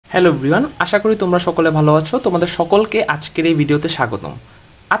Hello everyone, আশা করি তোমরা সকলে ভালো আছো। তোমাদের সকলকে আজকের এই ভিডিওতে স্বাগতম।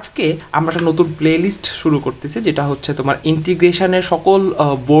 আজকে আমরা একটা নতুন প্লেলিস্ট শুরু করতেছি, যেটা হচ্ছে তোমার ইন্টিগ্রেশনের সকল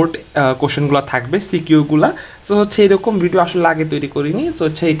বোর্ড কোশ্চেনগুলো থাকবে, সিকিউগুলো। সো হচ্ছে এরকম ভিডিও আসলে আগে তৈরি করিনি, সো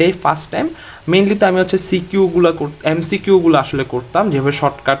হচ্ছে এটাই ফার্স্ট টাইম। মেইনলি তো আমি হচ্ছে এমসিকিউগুলো আসলে করতাম, যেভাবে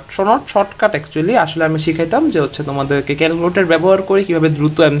শর্টকাট অ্যাকচুয়ালি আসলে আমি শিখাইতাম যে হচ্ছে তোমাদেরকে ক্যালকুলেটর ব্যবহার করে কীভাবে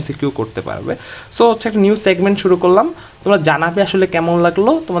দ্রুত এমসিকিউ করতে পারবে। সো হচ্ছে একটা নিউ সেগমেন্ট শুরু করলাম। তোমরা জানাবে আসলে কেমন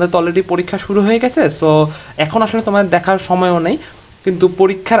লাগলো। তোমাদের তো অলরেডি পরীক্ষা শুরু হয়ে গেছে, সো এখন আসলে তোমাদের দেখার সময়ও নেই, কিন্তু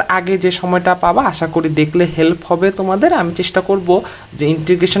পরীক্ষার আগে যে সময়টা পাবা আশা করি দেখলে হেল্প হবে তোমাদের। আমি চেষ্টা করব যে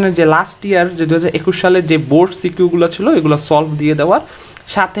ইন্টিগ্রেশনের যে লাস্ট ইয়ার যে 2021 সালের যে বোর্ড সিকিউগুলো ছিল এগুলো সলভ দিয়ে দেওয়ার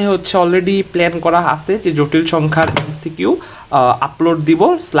সাথে হচ্ছে অলরেডি প্ল্যান করা আছে যে জটিল সংখ্যার এমসিকিউ আপলোড দিব,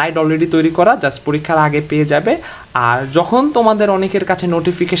 স্লাইড অলরেডি তৈরি করা, জাস্ট পরীক্ষার আগে পেয়ে যাবে। আর যখন তোমাদের অনেকের কাছে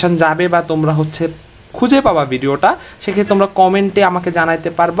নোটিফিকেশান যাবে বা তোমরা হচ্ছে খুঁজে পাবা ভিডিওটা, সেক্ষেত্রে তোমরা কমেন্টে আমাকে জানাইতে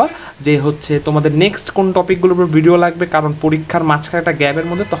পারবা যে হচ্ছে তোমাদের নেক্সট কোন টপিকগুলোর উপর ভিডিও লাগবে। কারণ পরীক্ষার মাঝখানে একটা গ্যাপের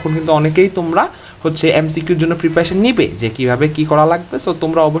মধ্যে তখন কিন্তু অনেকেই তোমরা হচ্ছে এমসিকিউর জন্য প্রিপারেশন নিবে যে কীভাবে কী করা লাগবে। সো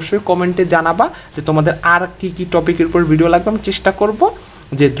তোমরা অবশ্যই কমেন্টে জানাবা যে তোমাদের আর কী কী টপিকের উপর ভিডিও লাগবে। আমি চেষ্টা করব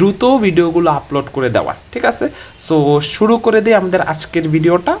যে দ্রুত ভিডিওগুলো আপলোড করে দেওয়ার, ঠিক আছে। সো শুরু করে দিই আমাদের আজকের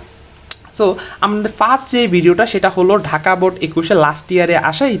ভিডিওটা। সো আমাদের ফার্স্ট যে ভিডিওটা সেটা হলো ঢাকা বোর্ড 21 লাস্ট ইয়ারে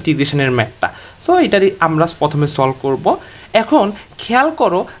আসা ইন্টিগ্রেশনের ম্যাথটা। সো এটারই আমরা প্রথমে সলভ করব। এখন খেয়াল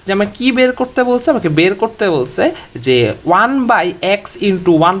করো যে আমার কী বের করতে বলছে, আমাকে বের করতে বলছে যে 1/x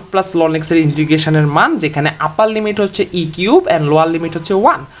ইন্টু 1 প্লাস লন এক্সের ইন্টিগ্রেশনের মান, যেখানে আপার লিমিট হচ্ছে ই কিউব অ্যান্ড লোয়ার লিমিট হচ্ছে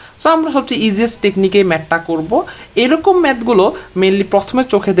 1। সো আমরা সবচেয়ে ইজিয়েস্ট টেকনিকে ম্যাথটা করব। এরকম ম্যাথগুলো মেনলি প্রথমে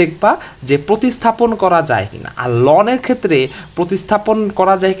চোখে দেখবা যে প্রতিস্থাপন করা যায় কিনা, আর লনের ক্ষেত্রে প্রতিস্থাপন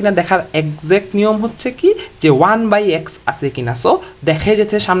করা যায় কিনা দেখার এক্স্যাক্ট নিয়ম হচ্ছে কি যে 1/x আছে কিনা। সো দেখা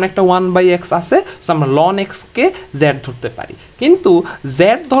যাচ্ছে সামনে একটা 1/x আছে, সো আমরা লন এক্সকে জেড ধরতে পারি। কিন্তু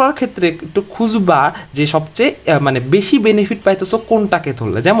জেড ধরার ক্ষেত্রে একটু খুঁজবা যে সবচেয়ে মানে বেশি বেনিফিট পাইতেছো কোনটাকে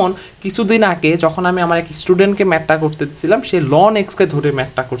ধরলে। যেমন কিছুদিন আগে যখন আমি আমার এক স্টুডেন্টকে ম্যাথটা করতে দিচ্ছিলাম, সে লন এক্সকে ধরে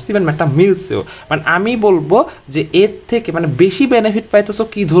ম্যাথটা করছি, মানে ম্যাথটা মিলছেও। মানে আমি বলবো যে এর থেকে মানে বেশি বেনিফিট পাইতেছো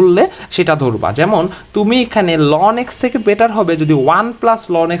কি ধরলে সেটা ধরবা। যেমন তুমি এখানে লন এক্স থেকে বেটার হবে যদি 1 প্লাস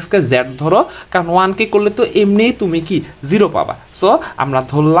লন এক্সকে জেড ধরো, কারণ 1কে করলে তো এমনিই তুমি কি 0 পাবা। সো আমরা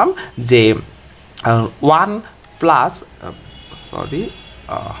ধরলাম যে 1 প্লাস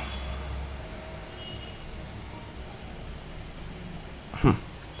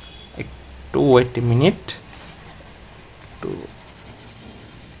একটু ওয়েট এ মিনিট, একটু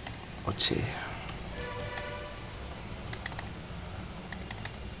হচ্ছে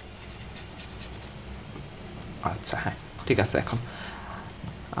আচ্ছা হ্যাঁ ঠিক আছে। এখন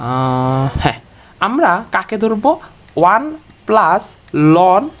হ্যাঁ আমরা কাকে ধরবো, 1 প্লাস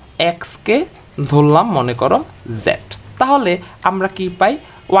লন এক্সকে ধরলাম মনে করো জেড। তাহলে আমরা কি পাই,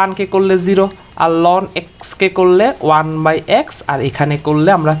 1কে করলে 0 আর লন এক্সকে করলে 1/x, আর এখানে করলে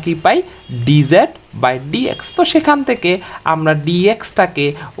আমরা কি পাই dz/dx। তো সেখান থেকে আমরা dxটাকে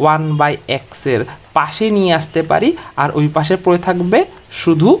 1/x এর পাশে নিয়ে আসতে পারি, আর ওই পাশে পড়ে থাকবে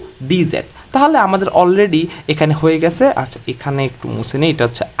শুধু dz। তাহলে আমাদের অলরেডি এখানে হয়ে গেছে। আচ্ছা এখানে একটু মুছে নেই, এটা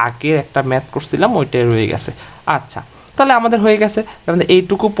হচ্ছে আগের একটা ম্যাথ করছিলাম ওইটাই রয়ে গেছে। আচ্ছা তাহলে আমাদের হয়ে গেছে, আমাদের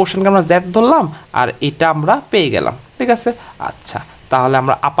এইটুকু পোর্শনকে আমরা জেড ধরলাম আর এটা আমরা পেয়ে গেলাম, ঠিক আছে। আচ্ছা তাহলে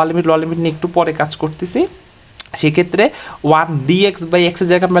আমরা আপার লিমিট লোয়ার লিমিট নিয়ে একটু পরে কাজ করতেছি। সেক্ষেত্রে 1/dx/x এর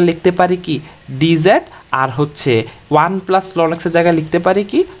জায়গায় আমরা লিখতে পারি কি dz, আর হচ্ছে 1 প্লাস লন এক্সের জায়গায় লিখতে পারি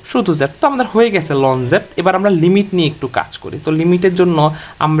কি শুধু z। তো আমাদের হয়ে গেছে লন z। এবার আমরা লিমিট নিয়ে একটু কাজ করি। তো লিমিটের জন্য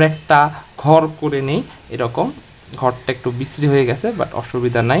আমরা একটা ঘর করে নেই, এরকম ঘরটা একটু বিশ্রী হয়ে গেছে বাট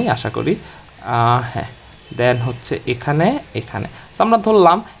অসুবিধা নাই আশা করি। হ্যাঁ দেন হচ্ছে এখানে সো আমরা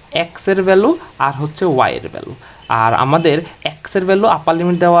ধরলাম এক্স এর ভ্যালু আর হচ্ছে ওয়াই এর ভ্যালু, আর আমাদের এক্স এর ভ্যালু আপার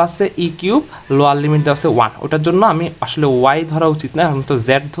লিমিট দেওয়া আছে ই কিউব, লোয়ার লিমিট দেওয়া আছে 1। ওটার জন্য আমি আসলে ওয়াই ধরা উচিত না, আমি তো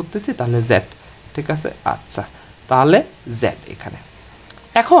জেড ধরতেছি, তাহলে জেড, ঠিক আছে। আচ্ছা তাহলে জেড এখানে।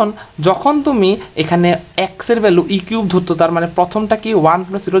 এখন যখন তুমি এখানে এক্সের ভ্যালু ই কিউব ধরতো, তার মানে প্রথমটা কি 1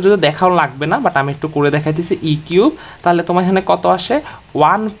 প্লাস 0 যদি দেখাও লাগবে না, বাট আমি একটু করে দেখাইতেছি ই কিউব। তাহলে তোমার এখানে কত আসে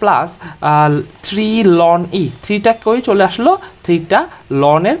 1 প্লাস 3 লন ই, 3টা কই চলে আসলো, 3টা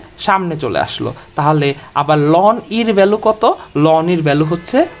লনের সামনে চলে আসলো। তাহলে আবার লন ইর ভ্যালু কত, লন ইর ভ্যালু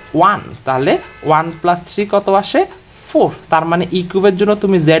হচ্ছে 1। তাহলে 1 প্লাস 3 কত আসে 4। তার মানে ই কিউবের জন্য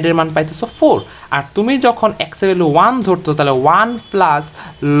তুমি জেড এর মান পাইতেছো 4। আর তুমি যখন এক্স এর ভ্যালু 1 ধরতো, তাহলে 1 প্লাস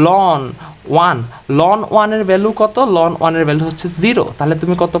লন 1 এর ভ্যালু কত, লন 1 এর ভ্যালু হচ্ছে 0। তাহলে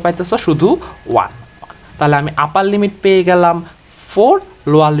তুমি কত পাইতেছো শুধু 1। তাহলে আমি আপার লিমিট পেয়ে গেলাম 4,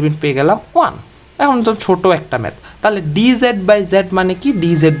 লোয়ার লিমিট পেয়ে গেলাম 1। এখন তো ছোট একটা ম্যাথ, তাহলে dz/z মানে কি,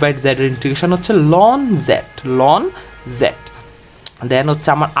 dz/z এর ইন্টিগ্রেশন হচ্ছে লন z। দেন হচ্ছে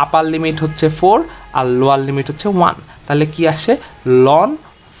আমার আপার লিমিট হচ্ছে 4 আর লোয়ার লিমিট হচ্ছে 1, তাহলে কি আসে লন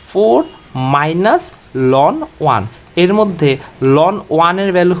 4 মাইনাস লন 1, এর মধ্যে লন 1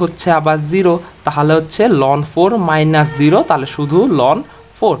 এর ভ্যালু হচ্ছে আবার 0, তাহলে হচ্ছে লন 4 মাইনাস 0, তাহলে শুধু লন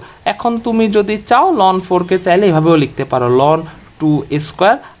 4। এখন তুমি যদি চাও লন 4কে চাইলে এভাবেও লিখতে পারো, লন 2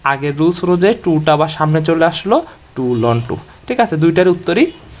 স্কোয়ার, আগের রুলস অনুযায়ী 2টা আবার সামনে চলে আসলো 2 লন 2, ঠিক আছে, দুইটার উত্তরই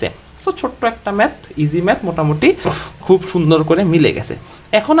সেম। সো ছোট্ট একটা ম্যাথ, ইজি ম্যাথ, মোটামুটি খুব সুন্দর করে মিলে গেছে।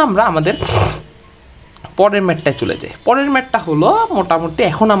 এখন আমরা আমাদের পরের ম্যাথটায় চলে যাই। পরের ম্যাথটা হলো মোটামুটি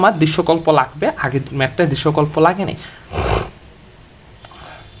এখন আমার দৃশ্যকল্প লাগবে, আগের ম্যাথটায় দৃশ্যকল্প লাগেনি।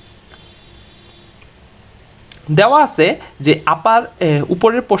 দেওয়া আছে যে আপার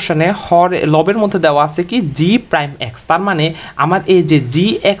উপরের পোর্শনে লবের মধ্যে দেওয়া আছে কি জি প্রাইম এক্স, তার মানে আমার এই যে জি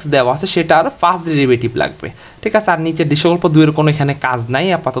এক্স দেওয়া আছে সেটার ফার্স্ট ডেরিভেটিভ লাগবে, ঠিক আছে। আর নিচে দৃশ্যকল্প 2 এর কোনো এখানে কাজ নাই,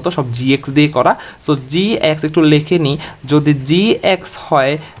 আপাতত সব জি এক্স দিয়ে করা। সো জি এক্স একটু লিখে নিই, যদি জি এক্স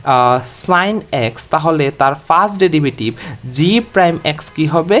হয় সাইন এক্স, তাহলে তার ফার্স্ট ডেরিভেটিভ জি প্রাইম এক্স কী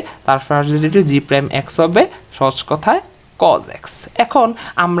হবে, তার ফার্স্ট ডেরিভেটিভ জি প্রাইম এক্স হবে সহজ কথায় cos x। এখন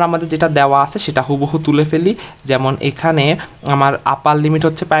আমরা আমাদের যেটা দেওয়া আছে সেটা হুবহু তুলে ফেলি, যেমন এখানে আমার আপার লিমিট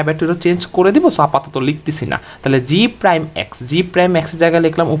হচ্ছে π/2, চেঞ্জ করে দিব, সো আপাতত লিখতেছি না। তাহলে জি প্রাইম এক্স, জি প্রাইম এক্সের জায়গায়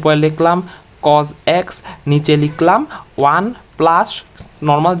লিখলাম, উপরে লিখলাম cos x, নিচে লিখলাম 1 প্লাস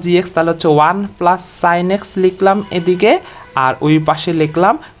নর্মাল জি এক্স, তাহলে হচ্ছে 1 প্লাস সাইন এক্স লিখলাম এদিকে, আর ওই পাশে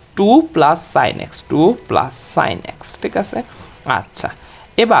লিখলাম 2 plus sine x, 2 plus sine x, ঠিক আছে। আচ্ছা,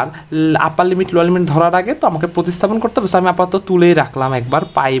 এবার আপার লিমিট লোয়ার লিমিট ধরার আগে তো আমাকে প্রতিস্থাপন করতে হবে, আমি আপাতত তুলেই রাখলাম একবার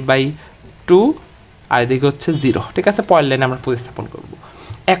π/2, আর এদিকে হচ্ছে 0, ঠিক আছে। পরের লাইনে আমরা প্রতিস্থাপন করব।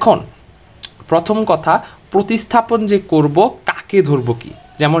 এখন প্রথম কথা, প্রতিস্থাপন যে করব কাকে ধরবো কি,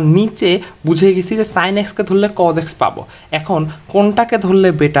 যেমন নিচে বুঝে গেছি যে সাইন এক্সকে ধরলে কজ এক্স পাবো, এখন কোনটাকে ধরলে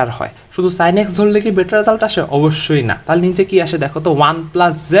বেটার হয়, শুধু সাইন এক্স ধরলে কি বেটার রেজাল্ট আসে, অবশ্যই না। তাহলে নিচে কি আসে দেখো তো, 1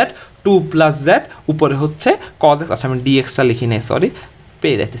 প্লাস জেড, 2 প্লাস জেড, উপরে হচ্ছে কজ এক্স, আচ্ছা আমি ডিএক্সটা লিখি নেই, সরি,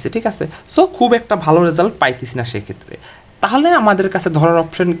 পেয়ে যাইতেছি, ঠিক আছে। সো খুব একটা ভালো রেজাল্ট পাইতেছি না সেক্ষেত্রে, তাহলে আমাদের কাছে ধরার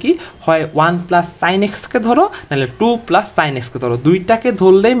অপশন কি, হয় 1 প্লাস সাইন এক্সকে ধরো, নাহলে 2 প্লাস সাইন এক্সকে ধরো, দুইটাকে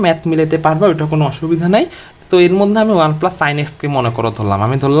ধরলেই ম্যাথ মিলাতে পারবে, ওইটা কোনো অসুবিধা নাই। তো এর মধ্যে আমি 1 প্লাস সাইন এক্সকে মনে করো ধরলাম,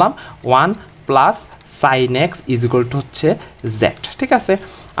 আমি ধরলাম 1 plus sine x is equal to হচ্ছে জেড, ঠিক আছে।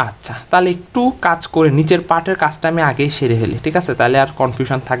 আচ্ছা, তাহলে একটু কাজ করে নিচের পার্টের কাজটা আমি আগেই সেরে ফেলি, ঠিক আছে, তাহলে আর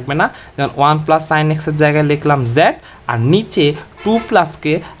কনফিউশন থাকবে না। যেমন 1 প্লাস সাইন এক্সের জায়গায় লিখলাম জেড, আর নিচে 2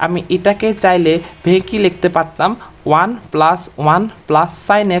 প্লাসকে আমি এটাকে চাইলে ভেঙে কি লিখতে পারতাম 1 প্লাস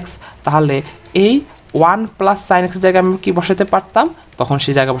সাইন এক্স, তাহলে এই 1 প্লাস সাইন এক্সের জায়গায় আমি কি বসাতে পারতাম, তখন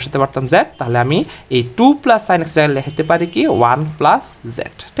সেই জায়গায় বসাতে পারতাম জেড, তাহলে আমি এই 2 প্লাস সাইন এক্সের জায়গায় লিখতে পারি কি 1 প্লাস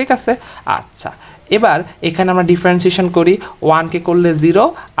জেড, ঠিক আছে। আচ্ছা, এবার এখানে আমরা ডিফারেন্সিয়েশন করি, 1কে করলে 0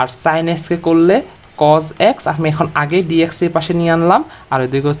 আর সাইন এক্সকে করলে কজ এক্স, আমি এখন আগে ডিএক্স এর পাশে নিয়ে আনলাম, আর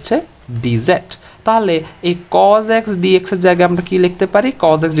ওইদিকে হচ্ছে ডিজেড। তাহলে এই কজ এক্স ডিএক্সের জায়গায় আমরা কি লিখতে পারি,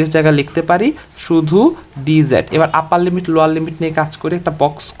 কজ এক্স ডিএক্স জায়গায় লিখতে পারি শুধু ডিজেড। এবার আপার লিমিট লোয়ার লিমিট নিয়ে কাজ করে একটা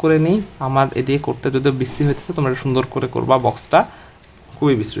বক্স করে নিই, আমার এদিকে করতে যদি বিশ্রী হইতেছে, তোমরা সুন্দর করে করবা, বক্সটা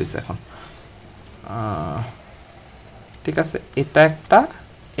খুবই বিশ্রী হয়েছে এখন, ঠিক আছে। এটা একটা,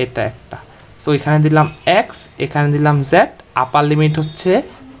 এটা একটা, সো এখানে দিলাম এক্স, এখানে দিলাম জেড, আপার লিমিট হচ্ছে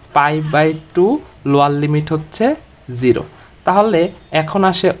π/2, লোয়ার লিমিট হচ্ছে 0, তাহলে এখন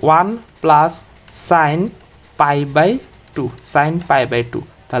আসে 1 প্লাস সাইন π/2, সাইন π/2,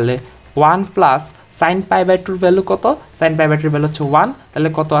 তাহলে 1 প্লাস সাইন π/2 ভ্যালু কত, সাইন π/2 ভ্যালু হচ্ছে 1, তাহলে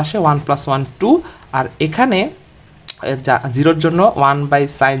কত আসে 1 প্লাস 1 2, আর এখানে 0-র জন্য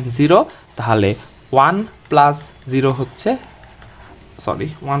 1/sin 0, তাহলে 1 প্লাস 0 হচ্ছে, সরি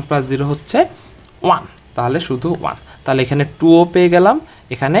 1 প্লাস 0 হচ্ছে 1, তাহলে শুধু 1, তাহলে এখানে 2ও পেয়ে গেলাম,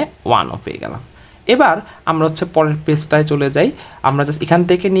 এখানে 1ও পেয়ে গেলাম। এবার আমরা হচ্ছে পরের পেজটায় চলে যাই, আমরা জাস্ট এখান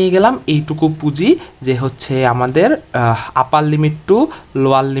থেকে নিয়ে গেলাম এইটুকু পুঁজি, যে হচ্ছে আমাদের আপার লিমিট 2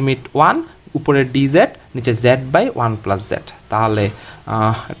 লোয়ার লিমিট 1, উপরে ডিজেড, নিচে z/1 প্লাস জেড। তাহলে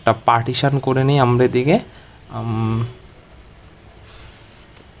একটা পার্টিশন করে নিই আমরা এদিকে,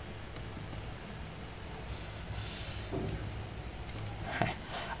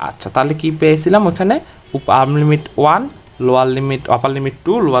 আচ্ছা, তাহলে কি পেয়েছিলাম ওখানে, আপার লিমিট 1 লোয়ার লিমিট, আপার লিমিট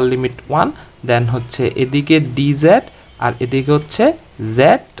 2 লোয়ার লিমিট 1, দেন হচ্ছে এদিকে ডিজেড, আর এদিকে হচ্ছে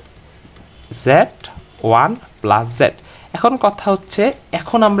z1 প্লাস জেড। এখন কথা হচ্ছে,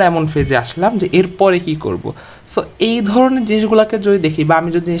 এখন আমরা এমন ফেজে আসলাম যে এরপরে কি করব। সো এই ধরনের জিনিসগুলোকে যদি দেখি, বা আমি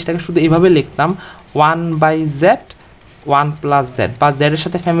যদি জিনিসটাকে শুধু এইভাবে লিখতাম 1/z 1 প্লাস জেড, বা জেডের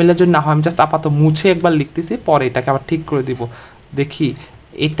সাথে ফ্যামিলির জন্য না হয়, আমি জাস্ট আপাতত মুছে একবার লিখতেছি, পরে এটাকে আবার ঠিক করে দিব, দেখি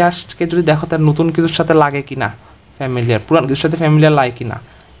এটাকে যদি দেখো তার নতুন কিছুর সাথে লাগে কি না, ফ্যামিলিয়ার, পুরান কিছুর সাথে ফ্যামিলিয়ার লাগে কি না,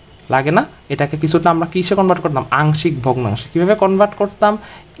 লাগে না? এটাকে কিছুটা আমরা কিসে কনভার্ট করতাম? আংশিক ভগ্নাংশে। কীভাবে কনভার্ট করতাম?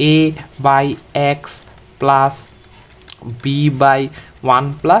 a by x plus B by 1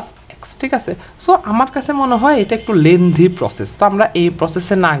 plus x, ঠিক আছে? সো আমার কাছে মনে হয় এটা একটু লেন্থি প্রসেস, তো আমরা এই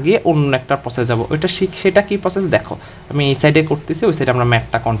প্রসেসে না গিয়ে অন্য একটা প্রসেস যাবো। ওইটা সেটা কি প্রসেস দেখো, আমি এই সাইডে করতেছি, ওই সাইডে আমরা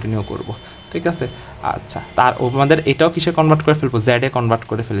ম্যাথটা কন্টিনিউ করব, ঠিক আছে? আচ্ছা, তার আমাদের এটাও কিসে কনভার্ট করে ফেলবো? জেডে কনভার্ট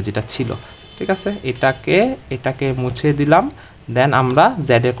করে ফেলে, যেটা ছিল, ঠিক আছে? এটাকে মুছে দিলাম, দেন আমরা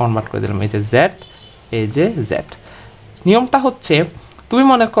জেডে কনভার্ট করে দিলাম। এই যে জেড, এই যে জেড। নিয়মটা হচ্ছে, তুমি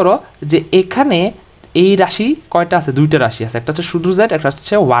মনে করো যে এখানে এই রাশি কয়টা আছে? দুইটা রাশি আছে, একটা হচ্ছে শুধু জেড, একটা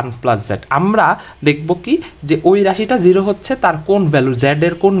হচ্ছে 1 প্লাস জেড। আমরা দেখব কি যে ওই রাশিটা 0 হচ্ছে তার কোন ভ্যালু,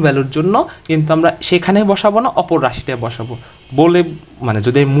 জেডের কোন ভ্যালুর জন্য, কিন্তু আমরা সেখানে বসাবো না, অপর রাশিটায় বসাবো। বলে মানে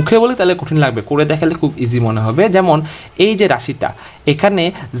যদি মুখে বলি তাহলে কঠিন লাগবে, করে দেখালে খুব ইজি মনে হবে। যেমন এই যে রাশিটা, এখানে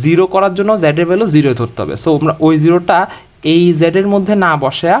 0 করার জন্য জেডের ভ্যালু 0 ধরতে হবে। সো আমরা ওই 0টা এই জেডের মধ্যে না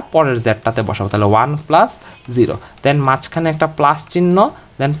বসা পরের জেডটাতে বসাবো, তাহলে 1 প্লাস 0, দেন মাঝখানে একটা প্লাস চিহ্ন,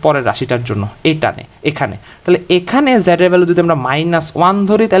 দেন পরের রাশিটার জন্য এইটানে এখানে। তাহলে এখানে জেডের ভ্যালু যদি আমরা -1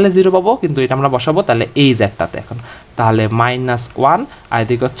 ধরি তাহলে 0 পাবো, কিন্তু এটা আমরা বসাবো তাহলে এই জেডটাতে এখন, তাহলে -1 আর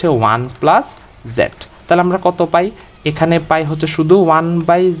এদিকে হচ্ছে 1 প্লাস জেড। তাহলে আমরা কত পাই? এখানে পাই হচ্ছে শুধু 1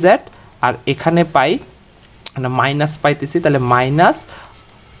 বাই জেড, আর এখানে পাই মাইনাস পাইতেছি, তাহলে মাইনাস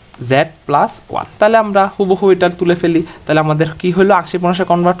জেড প্লাস 1। তাহলে আমরা হুবহু এটা তুলে ফেলি, তাহলে আমাদের কি হলো? আংশিক ভগ্নাংশে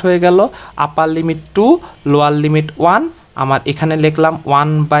কনভার্ট হয়ে গেল। আপার লিমিট 2, লোয়ার লিমিট 1। আমার এখানে লিখলাম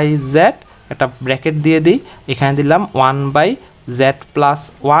 1 বাই জেড, একটা ব্র্যাকেট দিয়ে দিই, এখানে দিলাম 1 by Z plus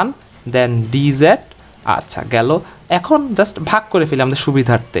 1, then D Z. আচ্ছা, গেল। এখন জাস্ট ভাগ করে ফেলি আমাদের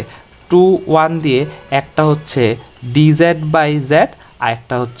সুবিধার্থে। 2 1 দিয়ে একটা হচ্ছে ডি জেড বাই জেড, আর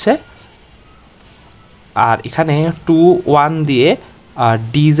একটা হচ্ছে, আর এখানে 2 1 দিয়ে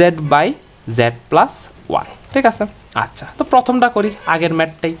D Z by Z plus 1, ঠিক আছে? আচ্ছা, তো প্রথমটা করি, আগের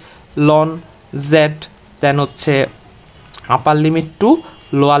ম্যাথটাই, লন জেড, দেন হচ্ছে আপার লিমিট 2,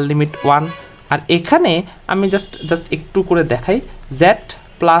 লোয়ার লিমিট 1, আর এখানে আমি জাস্ট একটু করে দেখাই, জেড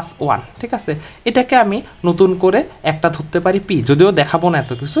প্লাস 1, ঠিক আছে? এটাকে আমি নতুন করে একটা ধরতে পারি পি, যদিও দেখাবো না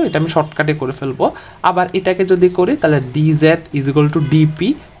এত কিছু, এটা আমি শর্টকাটে করে ফেলবো। আবার এটাকে যদি করি তাহলে D Z is equal to DP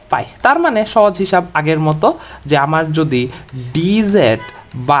পাই। তার মানে সহজ হিসাব আগের মতো, যে আমার যদি D Z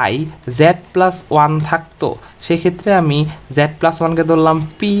by Z plus 1 থাকতো, সেক্ষেত্রে আমি জেড প্লাস 1কে ধরলাম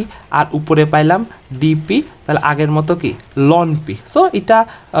পি, আর উপরে পাইলাম ডিপি, তাহলে আগের মতো কি লন পি। সো এটা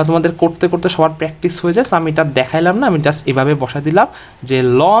তোমাদের করতে করতে সবার প্র্যাকটিস হয়ে যায়, সো আমি এটা দেখাইলাম না, আমি জাস্ট এভাবে বসা দিলাম যে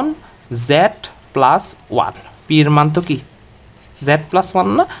লন জেড প্লাস 1, পি এর মান তো কি জেড প্লাস 1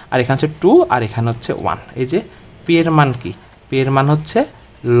 না, আর এখানে হচ্ছে 2, আর এখানে হচ্ছে 1। এই যে পি এর মান কি? পি এর মান হচ্ছে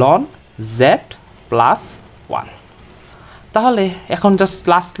লন জেড প্লাস 1। তাহলে এখন জাস্ট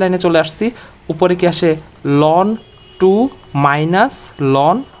লাস্ট লাইনে চলে আসছি, উপরে কি আসে? লন 2 মাইনাস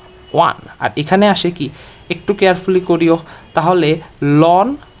লন 1, আর এখানে আসে কি? একটু কেয়ারফুলি করিও, তাহলে লন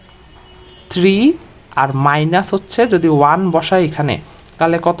 3 আর মাইনাস হচ্ছে যদি 1 বসাই এখানে,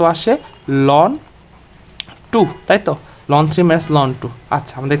 তাহলে কত আসে? লন 2, তাই তো? Loan 3 minus loan 2।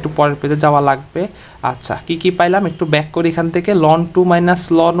 আচ্ছা, আমাদের একটু পরের পেজে যাওয়া লাগবে। আচ্ছা, কি পাইলাম একটু ব্যাক করি এখান থেকে, লন 2 মাইনাস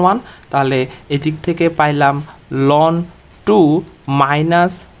লন 1, তাহলে এদিক থেকে পাইলাম লন 2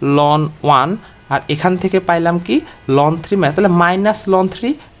 মাইনাস লন 1, আর এখান থেকে পাইলাম কি? লন 3 মাইনাস, তাহলে মাইনাস লন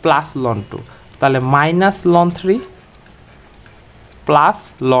 3 প্লাস লন 2, তাহলে মাইনাস লন 3 প্লাস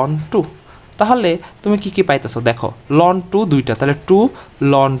লন 2। তাহলে তুমি কি পাইতেছো দেখো, লন 2 দুইটা, তাহলে 2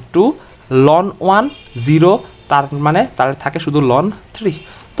 লন 2, লন 1 0, তার মানে তার থাকে শুধু লন 3।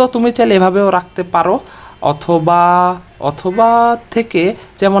 তো তুমি চাইলে এভাবেও রাখতে পারো, অথবা থেকে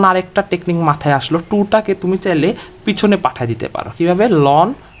যেমন আরেকটা টেকনিক মাথায় আসলো, 2টাকে তুমি চাইলে পিছনে পাঠিয়ে দিতে পারো। কীভাবে? লন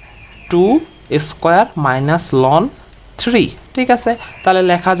 2 স্কোয়ার মাইনাস লন 3, ঠিক আছে? তাহলে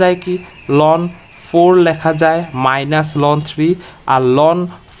লেখা যায় কি? লন 4 লেখা যায় মাইনাস লন 3, আর লন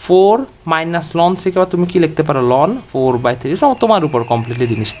 4 মাইনাস লন 3 কে তুমি কি লিখতে পারো? লন 4/3। তোমার উপর কমপ্লিটলি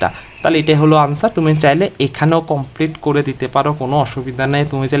জিনিসটা। তাহলে এটাই হলো আনসার। তুমি চাইলে এখানেও কমপ্লিট করে দিতে পারো, কোনো অসুবিধা নেই।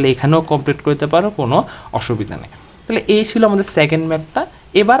 তুমি চাইলে এখানেও কমপ্লিট করে দিতে পারো, কোনো অসুবিধা নেই। তাহলে এই ছিল আমাদের সেকেন্ড ম্যাথটা।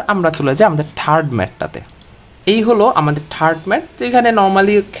 এবার আমরা চলে যাই আমাদের থার্ড ম্যাথটাতে। এই হলো আমাদের থার্ড ম্যাথ, যেখানে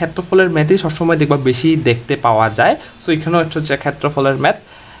নর্মালি ক্ষেত্রফলের ম্যাথই সবসময় দেখবা বেশি দেখতে পাওয়া যায়। সো এখানেও একটা হচ্ছে ক্ষেত্রফলের ম্যাথ।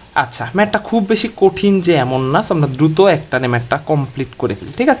 আচ্ছা, ম্যাথটা খুব বেশি কঠিন যে এমন না, সো আমরা দ্রুত একটা ম্যাথটা কমপ্লিট করে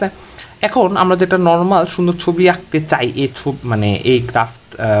ফেলি, ঠিক আছে? এখন আমরা যেটা নর্মাল সুন্দর ছবি আঁকতে চাই এই মানে এই গ্রাফ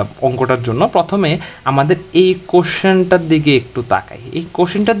অঙ্কটার জন্য, প্রথমে আমাদের এই কোশ্চেনটার দিকে একটু তাকাই। এই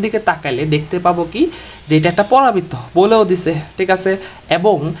কোশ্চেনটার দিকে তাকাইলে দেখতে পাবো কি, যে এটা একটা পরাবৃত্ত বলেও দিছে, ঠিক আছে?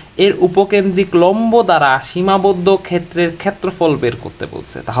 এবং এর উপকেন্দ্রিক লম্ব দ্বারা সীমাবদ্ধ ক্ষেত্রের ক্ষেত্রফল বের করতে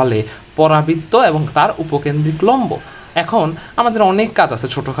বলছে। তাহলে পরাবৃত্ত এবং তার উপকেন্দ্রিক লম্ব, এখন আমাদের অনেক কাজ আছে,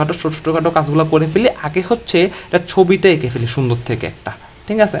 ছোটোখাটো কাজগুলো করে ফেলি। আগে হচ্ছে এটা ছবিটা এঁকে ফেলি সুন্দর থেকে একটা,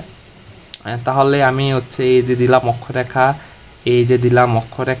 ঠিক আছে? তাহলে আমি হচ্ছে এই যে দিলাম অক্ষরেখা, এই যে দিলাম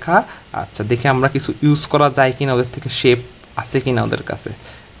অক্ষরেখা। আচ্ছা, দেখি আমরা কিছু ইউজ করা যায় কিনা, ওদের থেকে শেপ আছে কিনা ওদের কাছে।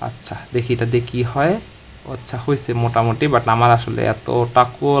 আচ্ছা দেখি এটা দিয়ে কী হয়। আচ্ছা হয়েছে মোটামুটি, বাট আমার আসলে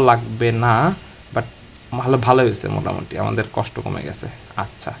এতটাকুও লাগবে না, বাট ভালো হয়েছে মোটামুটি, আমাদের কষ্ট কমে গেছে।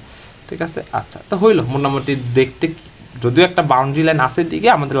 আচ্ছা ঠিক আছে, আচ্ছা তো হইলো মোটামুটি দেখতে, যদিও একটা বাউন্ডারি লাইন আছে দিকে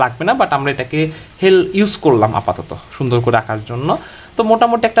আমাদের লাগবে না, বাট আমরা এটাকে ইউজ করলাম আপাতত সুন্দর করে আঁকার জন্য। তো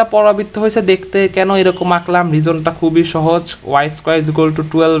মোটামুটি একটা পরাবৃত্ত হয়েছে দেখতে। কেন এরকম আঁকলাম, রিজনটা খুবই সহজ। Y square is equal to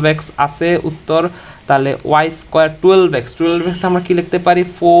 12x আছে উত্তর, তাহলে ওয়াই স্কোয়ার 12x আমরা কি লিখতে পারি,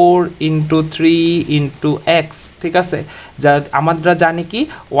 4 × 3 × x, ঠিক আছে? যা আমরা জানি কি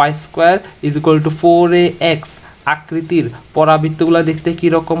Y square is equal to 4ax। আকৃতির পরাবৃত্তগুলো দেখতে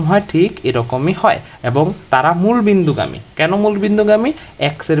কীরকম হয়, ঠিক এরকমই হয়, এবং তারা মূলবিন্দুগামী। কেন মূলবিন্দুগামী?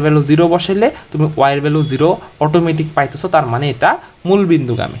 এক্সের ভ্যালু 0 বসাইলে তুমি ওয়াইয়ের ভ্যালু 0 অটোমেটিক পাইতেছো, তার মানে এটা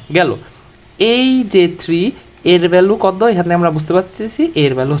মূলবিন্দুগামী। গেল। এই যে 3 এর ভ্যালু কত, এখানে আমরা বুঝতে পারছি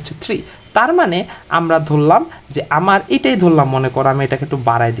এর ভ্যালু হচ্ছে 3। তার মানে আমরা ধরলাম যে আমার এটাই ধরলাম, মনে করো আমি এটাকে একটু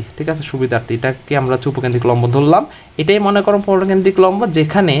বাড়াই দিই, ঠিক আছে সুবিধার্থে, এটাকে আমরা উপকেন্দ্রিক লম্ব ধরলাম। এটাই মনে করো পরকেন্দ্রিক লম্ব,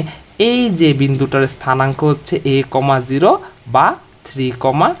 যেখানে এই যে বিন্দুটার স্থানাঙ্ক হচ্ছে a,0 বা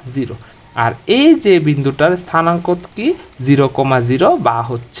 3,0, আর এই যে বিন্দুটার স্থানাঙ্ক কি 0,0 বা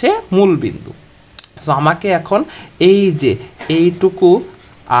হচ্ছে মূল বিন্দু। সো আমাকে এখন এই যে এইটুকু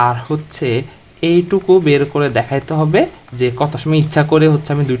আর হচ্ছে এইটুকু বের করে দেখাইতে হবে যে কত সময়। ইচ্ছা করে হচ্ছে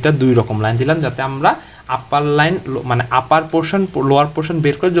আমি দুই রকম লাইন দিলাম, যাতে আমরা আপার লাইন মানে আপার পোর্শন লোয়ার পোর্শন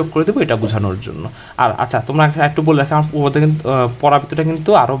বের করে যোগ করে দেবো, এটা বোঝানোর জন্য। আর আচ্ছা তোমরা একটু বলে রাখো, আমার কিন্তু পরাবৃত্তটা কিন্তু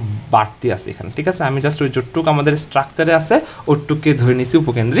আরও বাড়তি আছে এখানে, ঠিক আছে? আমি জাস্ট ওই যতটুকু আমাদের স্ট্রাকচারে আছে ওটুকুকে ধরে নিচ্ছি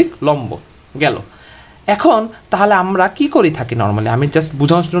উপকেন্দ্রিক লম্ব। গেল। এখন তাহলে আমরা কি করি থাকি নর্মালি, আমি জাস্ট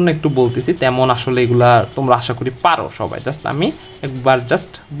বোঝানোর জন্য একটু বলতেছি, তেমন আসলে এগুলা তোমরা আশা করি পারো সবাই। জাস্ট আমি একবার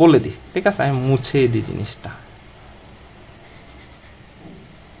জাস্ট বলে দিই, ঠিক আছে? আমি মুছে দিই জিনিসটা।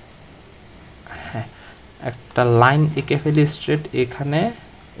 হ্যাঁ, একটা লাইন এঁকে ফেলি স্ট্রেট এখানে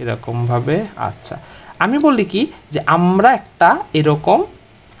এরকমভাবে। আচ্ছা আমি বলি কি যে আমরা একটা এরকম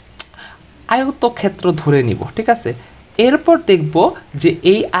আয়তক্ষেত্র ধরে নিব, ঠিক আছে? এরপর দেখব যে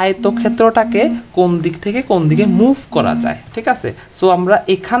এই আয়তক্ষেত্রটাকে কোন দিক থেকে কোন দিকে মুভ করা যায়, ঠিক আছে? সো আমরা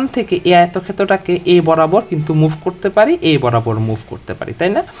এখান থেকে এই আয়তক্ষেত্রটাকে এ বরাবর কিন্তু মুভ করতে পারি, এ বরাবর মুভ করতে পারি, তাই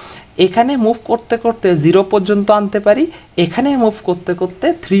না? এখানে মুভ করতে করতে 0 পর্যন্ত আনতে পারি, এখানে মুভ করতে করতে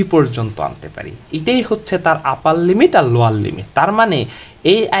 3 পর্যন্ত আনতে পারি। এটাই হচ্ছে তার আপার লিমিট আর লোয়ার লিমিট। তার মানে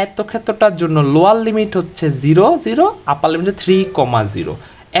এই আয়তক্ষেত্রটার জন্য লোয়ার লিমিট হচ্ছে 0, 0, আপার লিমিট 3,0।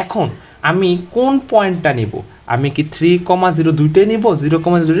 এখন আমি কোন পয়েন্টটা নিব, আমি কি 3,0 দুইটাই নিব,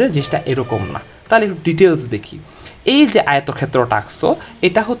 0,0 জিনিসটা এরকম না। তাহলে একটু ডিটেলস দেখি। এই যে আয়তক্ষেত্রটা আঁকছো,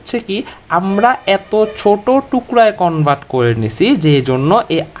 এটা হচ্ছে কি আমরা এত ছোট টুকরায় কনভার্ট করে নিছি, যে জন্য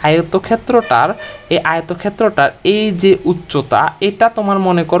এই আয়তক্ষেত্রটার এই যে উচ্চতা, এটা তোমার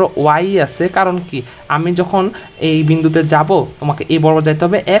মনে করো ওয়াই আছে। কারণ কি আমি যখন এই বিন্দুতে যাব, তোমাকে এই বরাবর যাইতে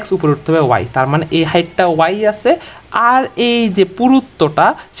হবে এক্স, উপরে উঠতে হবে ওয়াই, তার মানে এই হাইটটা ওয়াই আছে। আর এই যে পুরুত্বটা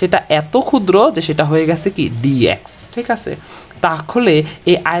সেটা এত ক্ষুদ্র যে সেটা হয়ে গেছে কি ডিএক্স, ঠিক আছে? তাহলে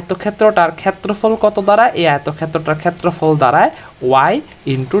এই আয়তক্ষেত্রটার ক্ষেত্রফল কত দাঁড়ায়, এই আয়তক্ষেত্রটার ক্ষেত্রফল দাঁড়ায় ওয়াই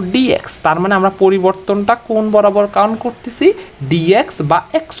ইন্টু ডিএক্স। তার মানে আমরা পরিবর্তনটা কোন বরাবর কাউন্ট করতেছি, ডিএক্স বা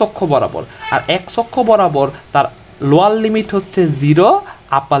এক্স অক্ষ বরাবর। আর এক্স অক্ষ বরাবর তার লোয়ার লিমিট হচ্ছে 0,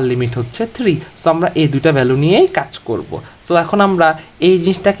 আপার লিমিট হচ্ছে 3। সো আমরা এই দুইটা ভ্যালু নিয়েই কাজ করব। সো এখন আমরা এই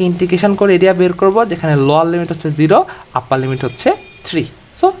জিনিসটাকে ইন্টিগ্রেশন করে এরিয়া বের করব, যেখানে লোয়ার লিমিট হচ্ছে 0, আপার লিমিট হচ্ছে 3।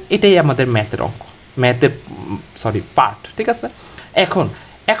 সো এটাই আমাদের ম্যাথের পার্ট, ঠিক আছে?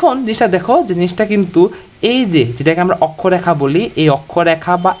 এখন জিনিসটা দেখো, যে জিনিসটা কিন্তু এই যেটাকে আমরা অক্ষরেখা বলি, এই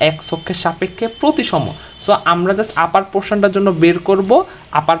অক্ষরেখা বা এক্স অক্ষের সাপেক্ষে প্রতিসম। সো আমরা জাস্ট আপার পোর্শনটার জন্য বের করব,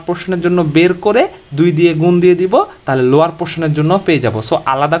 আপার পোর্শনের জন্য বের করে 2 দিয়ে গুণ দিয়ে দিব, তাহলে লোয়ার পোর্শনের জন্য পেয়ে যাব। সো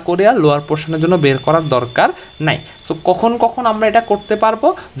আলাদা করে আর লোয়ার পোর্শনের জন্য বের করার দরকার নাই। সো কখন আমরা এটা করতে পারবো,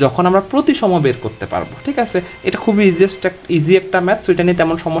 যখন আমরা প্রতিসম বের করতে পারবো, ঠিক আছে? এটা খুবই ইজি একটা ম্যাথ, সো এটা নিয়ে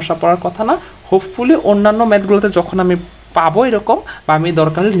তেমন সমস্যা পড়ার কথা না। হোপফুলি অন্যান্য ম্যাথগুলোতে যখন আমি পাবো এরকম, বা আমি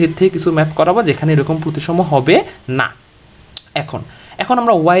দরকার হলে নিজের থেকে কিছু ম্যাথ করাবো যেখানে এরকম প্রতিসম হবে না। এখন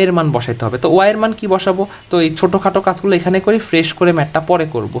আমরা ওয়াইয়ের মান বসাইতে হবে। তো ওয়াইয়ের মান কি বসাবো, তো এই ছোটোখাটো কাজগুলো এখানে করি, ফ্রেশ করে ম্যাথটা পরে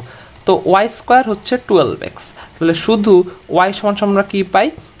করব। তো ওয়াই স্কোয়ার হচ্ছে 12x, তাহলে শুধু ওয়াই সমান আমরা কি পাই,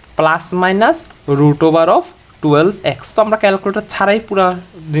 ±√12x। তো আমরা ক্যালকুলেটর ছাড়াই পুরো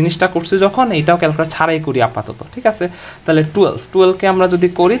জিনিসটা করছি, যখন এইটাও ক্যালকুলেটর ছাড়াই করি আপাতত, ঠিক আছে? তাহলে 12কে আমরা যদি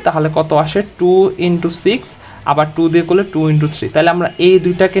করি তাহলে কত আসে, 2 × 6 আবার 2 দিয়ে করলে 2 × 3, তাহলে আমরা এই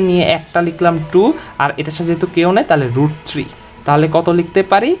দুইটাকে নিয়ে একটা লিখলাম 2, আর এটার সাথে যেহেতু কেউ নেই তাহলে √3, তাহলে কত লিখতে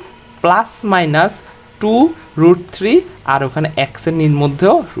পারি +-2√3, আর ওখানে এক্সের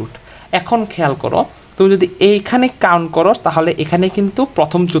মধ্যেও রুট। এখন খেয়াল করো, তুমি যদি এইখানে কাউন্ট করো তাহলে এখানে কিন্তু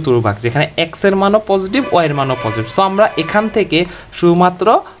প্রথম চতুর্ভাগ, যেখানে এক্সের মানও পজিটিভ, ওয়াইয়ের মানও পজিটিভ। সো আমরা এখান থেকে শুধুমাত্র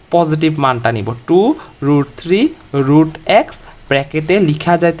পজিটিভ মানটা নিব, 2√3√x ব্র্যাকেটে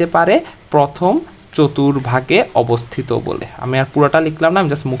লেখা যেতে পারে প্রথম চতুর্ভাগে অবস্থিত বলে। আমি আর পুরোটা লিখলাম না, আমি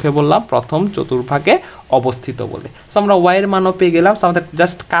জাস্ট মুখে বললাম প্রথম চতুর্ভাগে অবস্থিত বলে। সো আমরা ওয়াইয়ের মানও পেয়ে গেলাম। সো আমাদের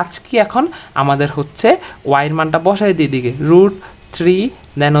জাস্ট কাজ কি এখন, আমাদের হচ্ছে ওয়াইয়ের মানটা বসাই দিই দিকে, √3,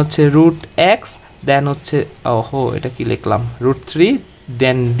 দেন হচ্ছে √x, দেন হচ্ছে এটা কি লিখলাম, √3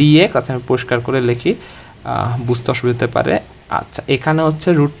 দেন dx। আচ্ছা আমি পরিষ্কার করে লিখি, বুঝতে অসুবিধা হতে পারে। আচ্ছা এখানে হচ্ছে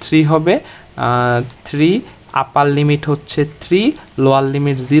 √3 হবে 3, আপার লিমিট হচ্ছে 3, লোয়ার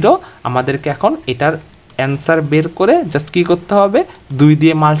লিমিট 0। আমাদেরকে এখন এটার অ্যান্সার বের করে জাস্ট কী করতে হবে, 2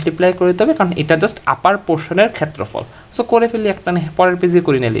 দিয়ে মাল্টিপ্লাই করে দিতে হবে, কারণ এটা জাস্ট আপার পোর্শনের ক্ষেত্রফল। সো করে ফেলি একটা, পরের পেজে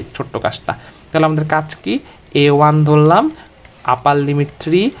করে নিলি ছোট্ট কাজটা। তাহলে আমাদের কাজ কি, a1 ধরলাম, আপার লিমিট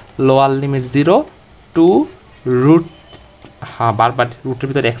 3, লোয়ার লিমিট 0, 2 বারবার রুটের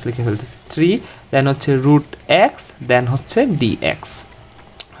ভিতরে এক্স লিখে ফেলতেছি, 3, দেন হচ্ছে √x, দেন হচ্ছে dx।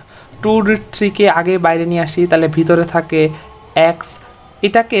 2√3কে আগে বাইরে নিয়ে আসি, তাহলে ভিতরে থাকে x।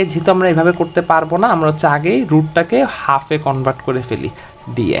 এটাকে যেহেতু আমরা এভাবে করতে পারবো না, আমরা হচ্ছে আগেই রুটটাকে হাফে কনভার্ট করে ফেলি,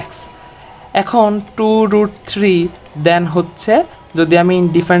 dx। এখন 2√3 দেন হচ্ছে যদি আমি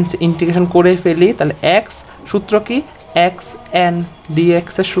ডিফারেন্স ইন্টিগ্রেশন করে ফেলি, তাহলে x সূত্র কি, xn dx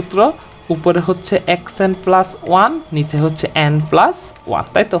এর সূত্র, উপরে হচ্ছে xn+1, নিচে হচ্ছে n+1,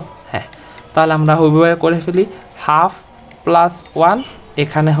 তাই তো? হ্যাঁ, তাহলে আমরা ওইভাবে করে ফেলি, 1/2+1,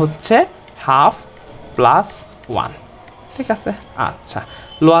 এখানে হচ্ছে 1/2+1, ঠিক আছে? আচ্ছা,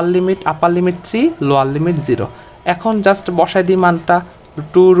 লোয়ার লিমিট, আপার লিমিট 3, লোয়ার লিমিট 0। এখন জাস্ট বসাই দিই মানটা,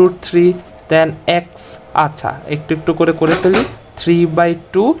 2√3 দেন x, আচ্ছা একটু একটু করে করে ফেলি,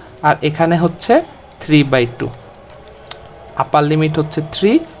 3/2, আর এখানে হচ্ছে 3/2, আপার লিমিট হচ্ছে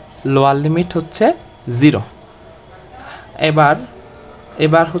 3, লোয়ার লিমিট হচ্ছে 0।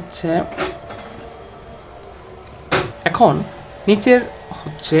 এবার হচ্ছে এখন নিচের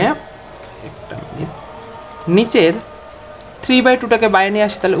হচ্ছে নিচের 3/2টাকে বাইরে নিয়ে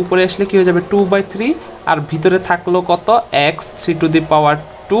আসি, তাহলে উপরে আসলে কি হয়ে যাবে, 2/3, আর ভিতরে থাকলো কত, x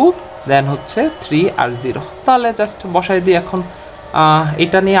 3⁻², দেন হচ্ছে 3 আর 0। তাহলে জাস্ট বসাই দিই এখন।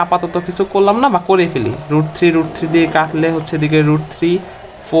 এটা নিয়ে আপাতত কিছু করলাম না, বা করে ফেলি, √3 দিয়ে কাটলে হচ্ছে দিকে √3,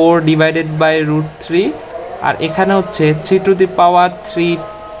 4/√3, আর এখানে হচ্ছে 3⁻³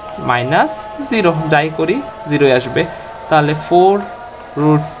 -0, যাই করি 0 আসবে, তাহলে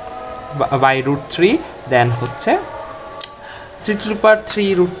 4/√3, দেন হচ্ছে 3⁻³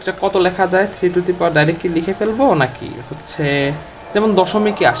 রুটটা কত লেখা যায়, 3 ডাইরেক্টলি লিখে ফেলবো নাকি হচ্ছে যেমন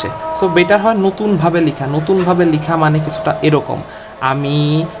দশমিকে আসে। সো বেটার হয় নতুনভাবে লেখা। নতুনভাবে লেখা মানে কিছুটা এরকম, আমি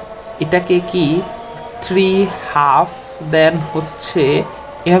এটাকে কি 3/2 দেন হচ্ছে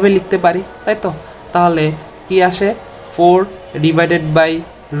এভাবে লিখতে পারি, তাই তো? তাহলে কি আসে,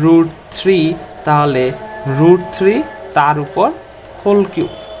 4/√3, তাহলে √3 তার উপর হোল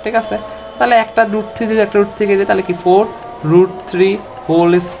কিউব, ঠিক আছে? তাহলে একটা √3 দিয়ে একটা √3 কেটে, তাহলে কি 4√3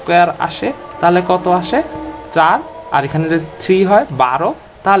 হোল স্কোয়ার আসে, তাহলে কত আসে 4, আর এখানে যদি 3 হয় 12।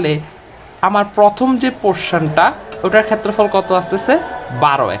 তাহলে আমার প্রথম যে পোর্শনটা ওটার ক্ষেত্রফল কত আসতেছে,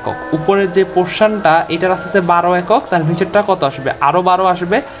 12 একক। উপরের যে পোর্শনটা এটার আসতেছে 12 একক, তাহলে নিচেরটা কত আসবে, আরও 12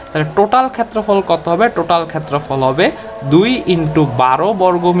 আসবে। তাহলে টোটাল ক্ষেত্রফল কত হবে, টোটাল ক্ষেত্রফল হবে 2 × 12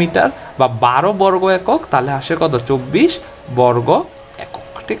 বর্গমিটার বা 12 বর্গ একক, তাহলে আসে কত, 24 বর্গ একক,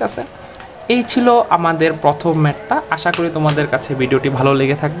 ঠিক আছে? এই ছিল আমাদের প্রথম ম্যাথটা। আশা করি তোমাদের কাছে ভিডিওটি ভালো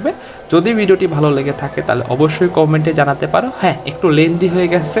লেগে থাকবে। যদি ভিডিওটি ভালো লেগে থাকে তাহলে অবশ্যই কমেন্টে জানাতে পারো। হ্যাঁ, একটু লেন্দি হয়ে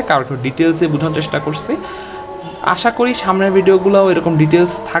গেছে, কারণ একটু ডিটেলসে বোঝানোর চেষ্টা করছি। আশা করি সামনের ভিডিওগুলোও এরকম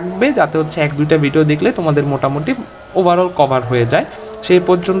ডিটেলস থাকবে, যাতে হচ্ছে 1-2টা ভিডিও দেখলে তোমাদের মোটামুটি ওভারঅল কভার হয়ে যায়। সেই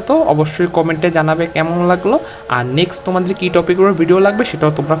পর্যন্ত অবশ্যই কমেন্টে জানাবে কেমন লাগলো, আর নেক্সট তোমাদের কী টপিকের ভিডিও লাগবে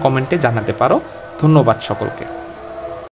সেটাও তোমরা কমেন্টে জানাতে পারো। ধন্যবাদ সকলকে।